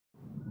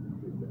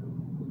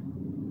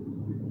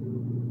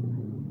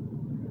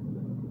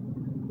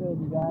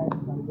you guys.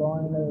 I'm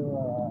going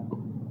to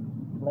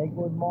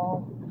Lakewood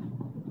Mall.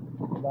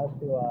 I'm about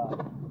to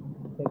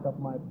pick up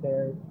my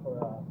pairs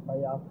for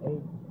playoff 8.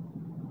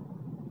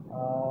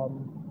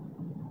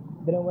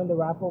 Didn't win the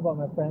raffle, but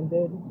my friend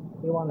did.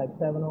 He won like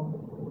 7 of them.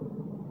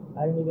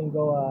 I didn't even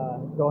go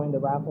join the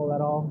raffle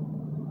at all.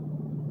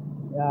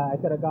 I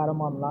could have got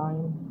them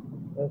online.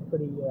 It was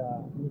pretty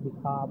easy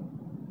cop,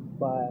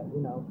 but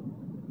you know,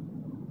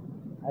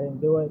 I didn't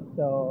do it,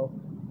 so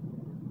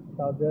it's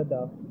all good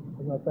though.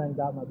 Because my friend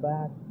got my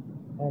back,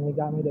 and he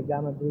got me the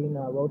Gamma Green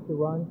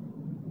Rosherun,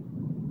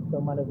 so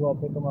might as well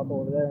pick him up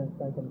over there and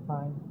spend some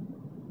time.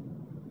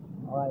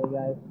 Alright, you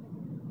guys,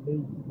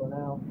 peace for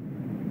now.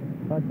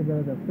 About to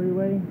go to the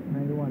freeway,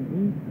 91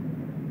 East.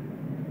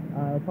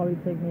 It'll probably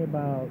take me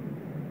about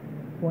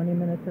 20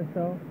 minutes or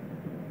so,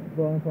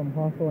 going from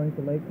Hawthorne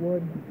to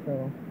Lakewood,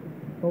 so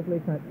hopefully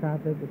it's not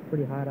traffic. It's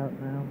pretty hot out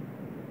now,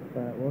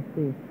 but we'll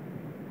see.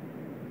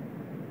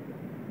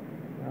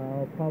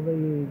 I'll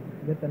probably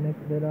get the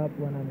next bit up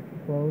when I'm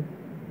close.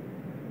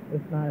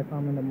 If not, if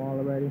I'm in the mall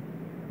already.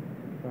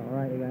 So,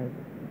 alright, you guys.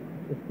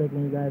 Just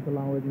taking you guys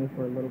along with me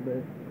for a little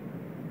bit.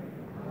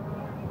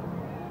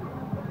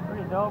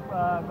 Pretty dope.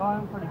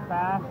 Going pretty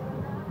fast.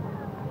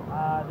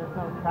 There's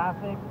no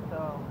traffic, so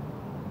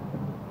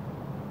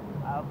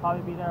I'll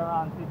probably be there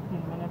around 15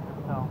 minutes or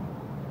so.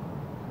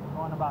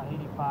 Going about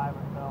 85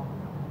 or so.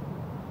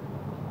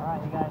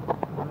 Alright, you guys.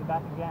 We'll be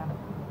back again.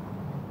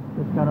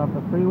 Just got off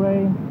the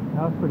freeway.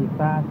 That was pretty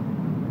fast.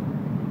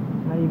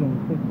 Not even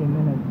 15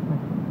 minutes.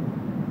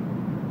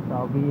 So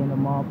I'll be in the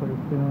mall pretty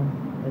soon.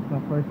 It's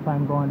my first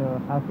time going to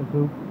House of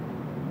Hoops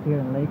here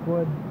in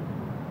Lakewood.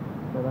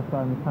 So that's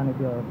why I'm trying to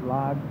do a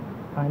vlog,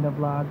 kind of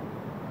vlog.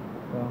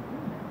 So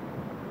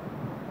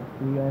I'll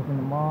see you guys in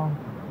the mall.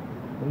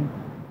 Peace.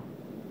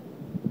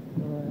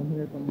 Alright, I'm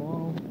here at the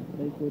mall,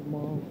 Lakewood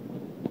Mall.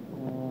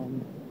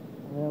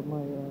 I have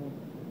my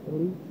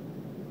Elite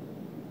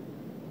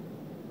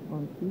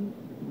on seat.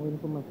 I'm waiting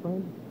for my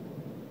friend.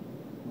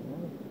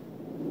 Alright.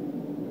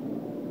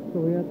 So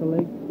we're at the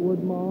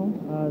Lakewood Mall.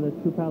 The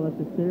True Palace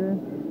is here.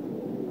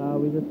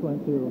 We just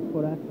went to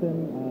Foot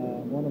Action.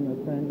 One of my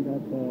friends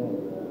got the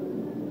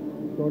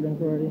Jordans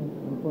already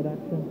on Foot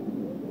Action.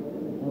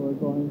 And we're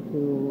going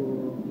to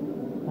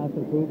House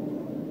of Hoops,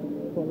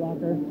 Foot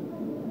Locker,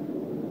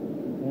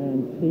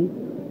 and Chic,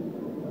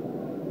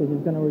 because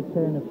he's going to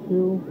return a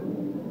shoe.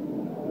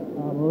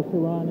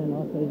 Rosherun, and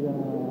also he's going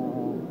to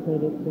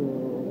trade it to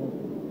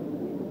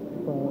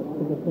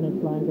the finish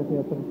line because he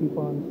has some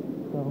coupons.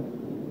 So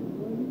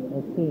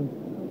let's see.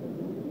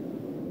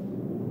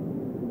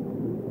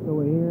 So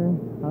we're here,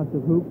 House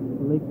of Hoops,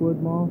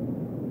 Lakewood Mall.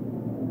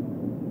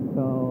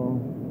 So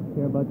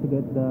we're about to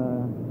get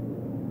the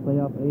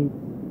playoff 8.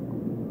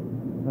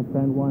 My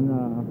friend won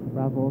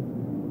raffles.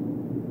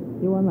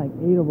 He won like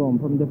 8 of them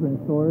from different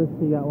stores.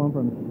 He got one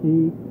from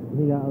Chic.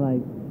 He got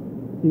like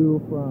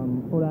 2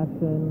 from Foot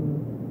Action,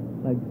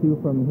 like 2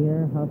 from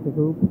here, House of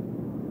Hoops.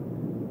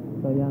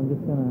 So yeah, I'm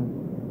just gonna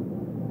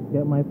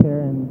get my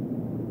pair and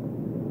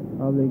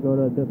probably go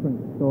to a different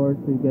store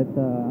to get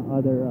the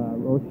other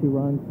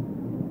Rosherun,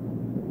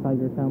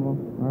 Tiger Camel.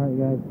 Alright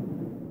guys.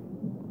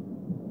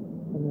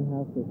 And then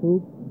House of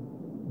Hoops.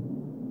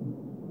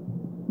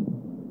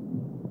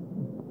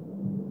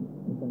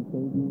 Some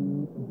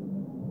KD.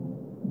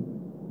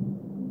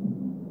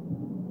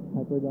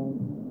 Hyperdunk.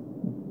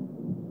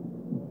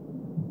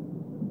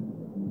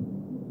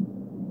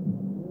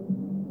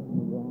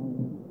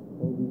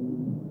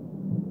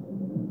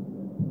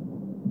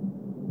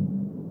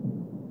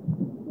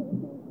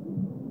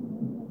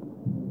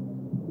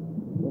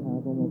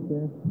 Up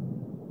there.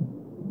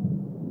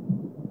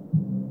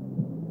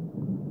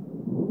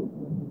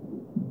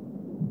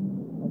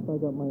 I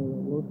got my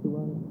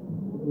Rosherun,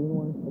 the green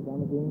one, the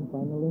Gamma Green,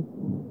 finally.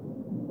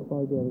 I'll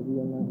probably do a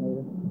review on that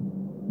later.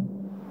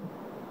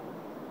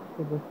 So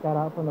just got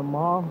out from the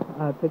mall.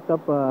 I picked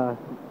up the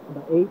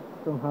 8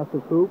 from House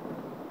of Hoops.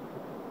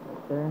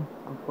 Right there,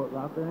 on Foot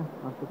Locker,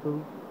 House of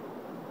Hoops.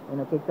 And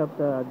I picked up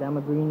the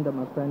Gamma Green that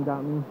my friend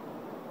got me.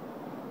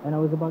 And I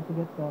was about to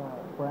get the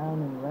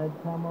brown and red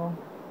camo.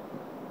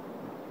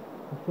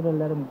 I should have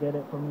let him get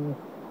it for me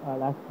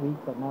last week,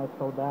 but now it's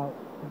sold out.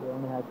 They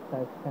only had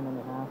size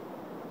 10.5.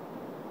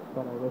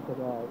 But I wish I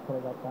could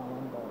have got that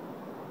one, but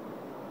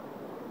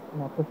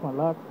you know, push my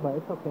luck. But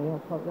it's okay.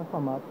 I'll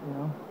come up, you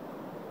know.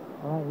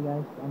 Alright, you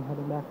guys. I'm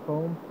heading back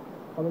home.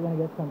 Probably gonna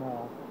get some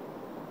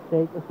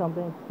steak or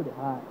something. It's pretty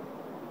hot.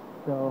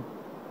 So,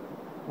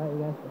 alright, you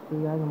guys. I'll see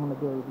you guys. I'm gonna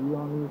do a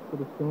review on these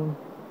pretty soon.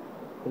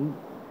 Peace.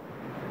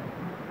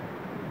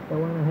 So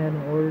I went ahead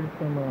and ordered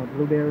some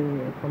blueberry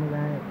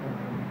pomegranate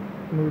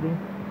smoothie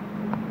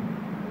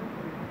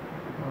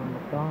from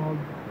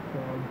McDonald's.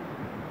 So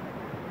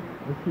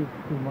this is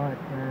too much,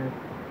 man.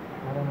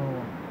 I don't know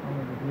how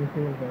many the juice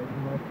is, but it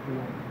must be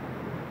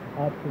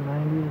up to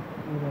 90,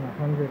 even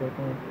 100, I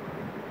think.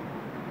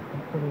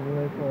 It's pretty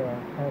good for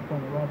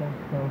California weather.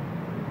 So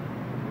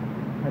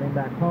heading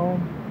back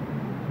home.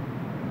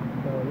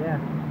 So yeah,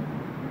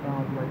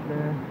 McDonald's right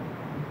there.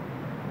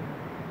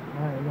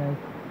 Alright, guys.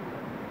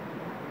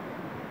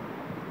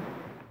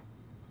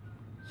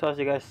 So as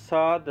you guys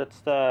saw, that's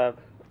the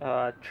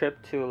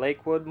trip to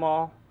Lakewood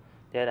Mall.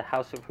 They had a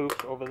House of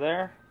Hoops over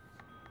there.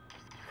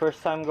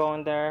 First time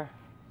going there,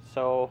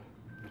 so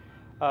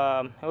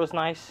it was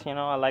nice. You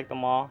know, I like the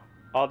mall.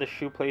 All the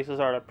shoe places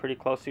are pretty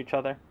close to each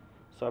other,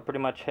 so I pretty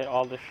much hit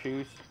all the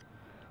shoes.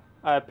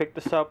 I picked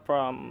this up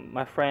from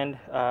my friend.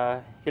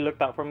 He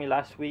looked out for me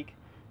last week,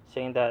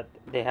 saying that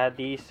they had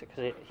these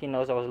because he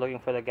knows I was looking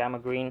for the Gamma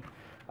Green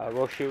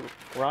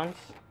Rosheruns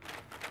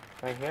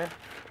right here.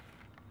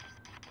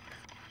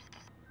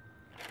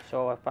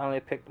 So I finally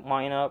picked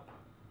mine up.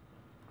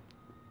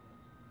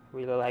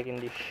 Really liking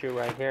this shoe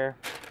right here.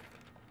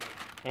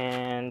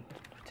 And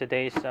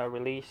today's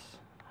release,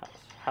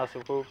 House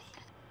of Hoops,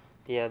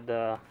 they had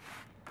the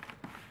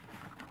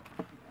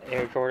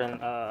Air Jordan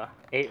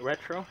 8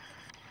 Retro.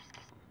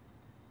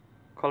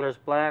 Colors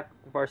black,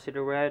 varsity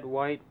red,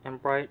 white,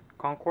 and bright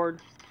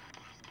Concord.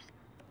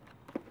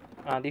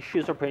 These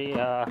shoes are pretty,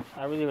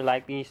 I really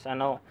like these. I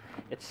know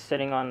it's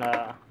sitting on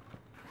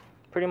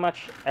pretty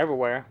much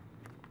everywhere.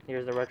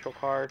 Here's the retro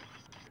card.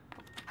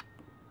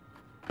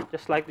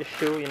 Just like the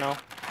shoe, you know.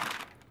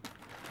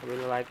 I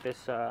really like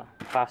this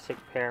classic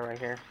pair right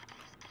here.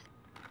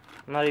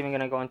 I'm not even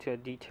going to go into a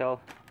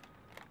detail.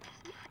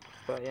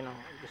 But, you know,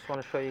 just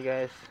want to show you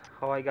guys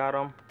how I got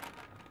them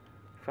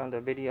from the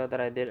video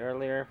that I did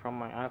earlier from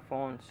my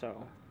iPhone.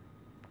 So,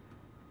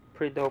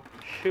 pretty dope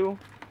shoe.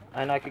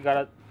 I know I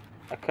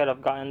could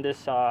have gotten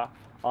this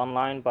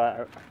online,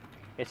 but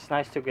it's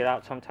nice to get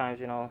out sometimes,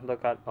 you know,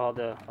 look at all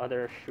the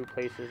other shoe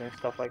places and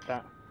stuff like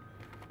that.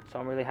 So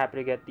I'm really happy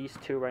to get these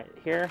two right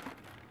here.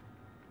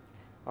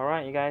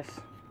 Alright, you guys,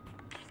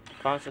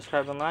 comment,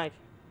 subscribe, and like.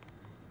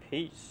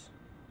 Peace.